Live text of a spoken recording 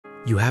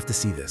You have to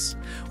see this.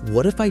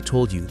 What if I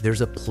told you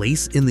there's a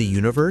place in the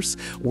universe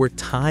where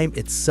time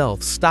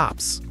itself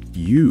stops?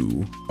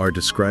 You are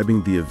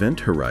describing the event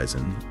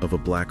horizon of a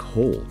black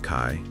hole,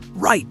 Kai.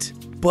 Right.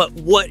 But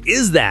what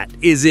is that?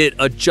 Is it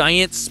a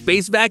giant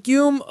space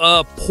vacuum?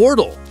 A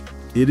portal?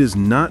 It is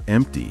not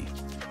empty.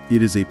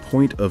 It is a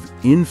point of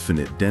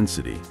infinite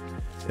density.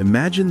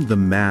 Imagine the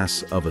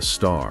mass of a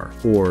star,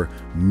 or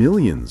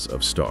millions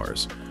of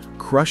stars,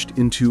 crushed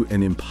into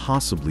an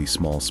impossibly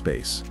small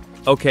space.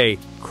 Okay,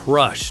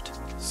 crushed.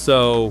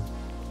 So,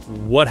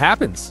 what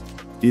happens?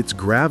 Its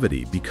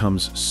gravity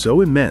becomes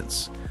so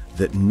immense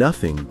that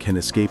nothing can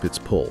escape its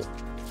pull.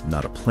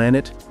 Not a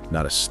planet,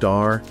 not a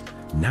star,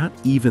 not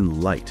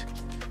even light.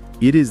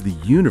 It is the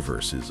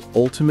universe's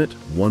ultimate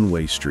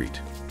one-way street.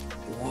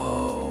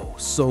 Whoa,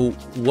 so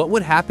what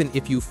would happen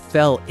if you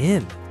fell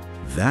in?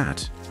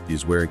 That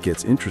is where it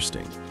gets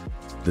interesting.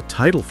 The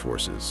tidal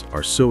forces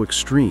are so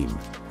extreme,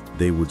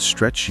 they would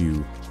stretch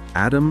you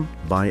atom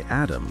by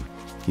atom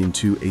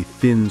into a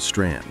thin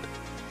strand.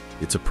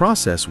 It's a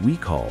process we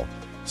call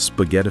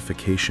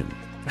spaghettification.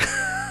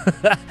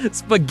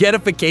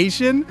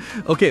 Spaghettification?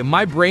 Okay,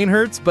 my brain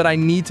hurts, but I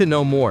need to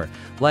know more.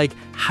 Like,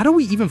 how do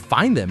we even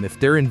find them if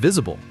they're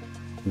invisible?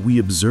 We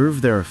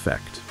observe their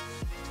effect.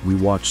 We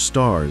watch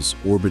stars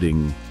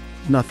orbiting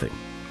nothing.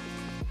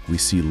 We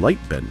see light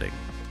bending.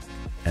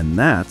 And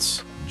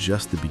that's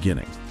just the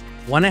beginning.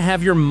 Want to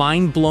have your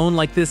mind blown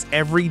like this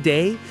every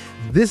day?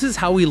 This is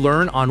how we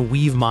learn on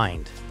Weave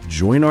Mind.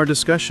 Join our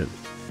discussion.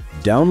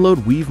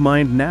 Download Weave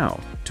Mind now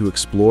to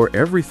explore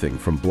everything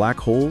from black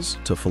holes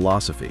to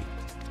philosophy.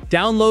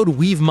 Download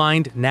Weave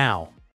Mind now.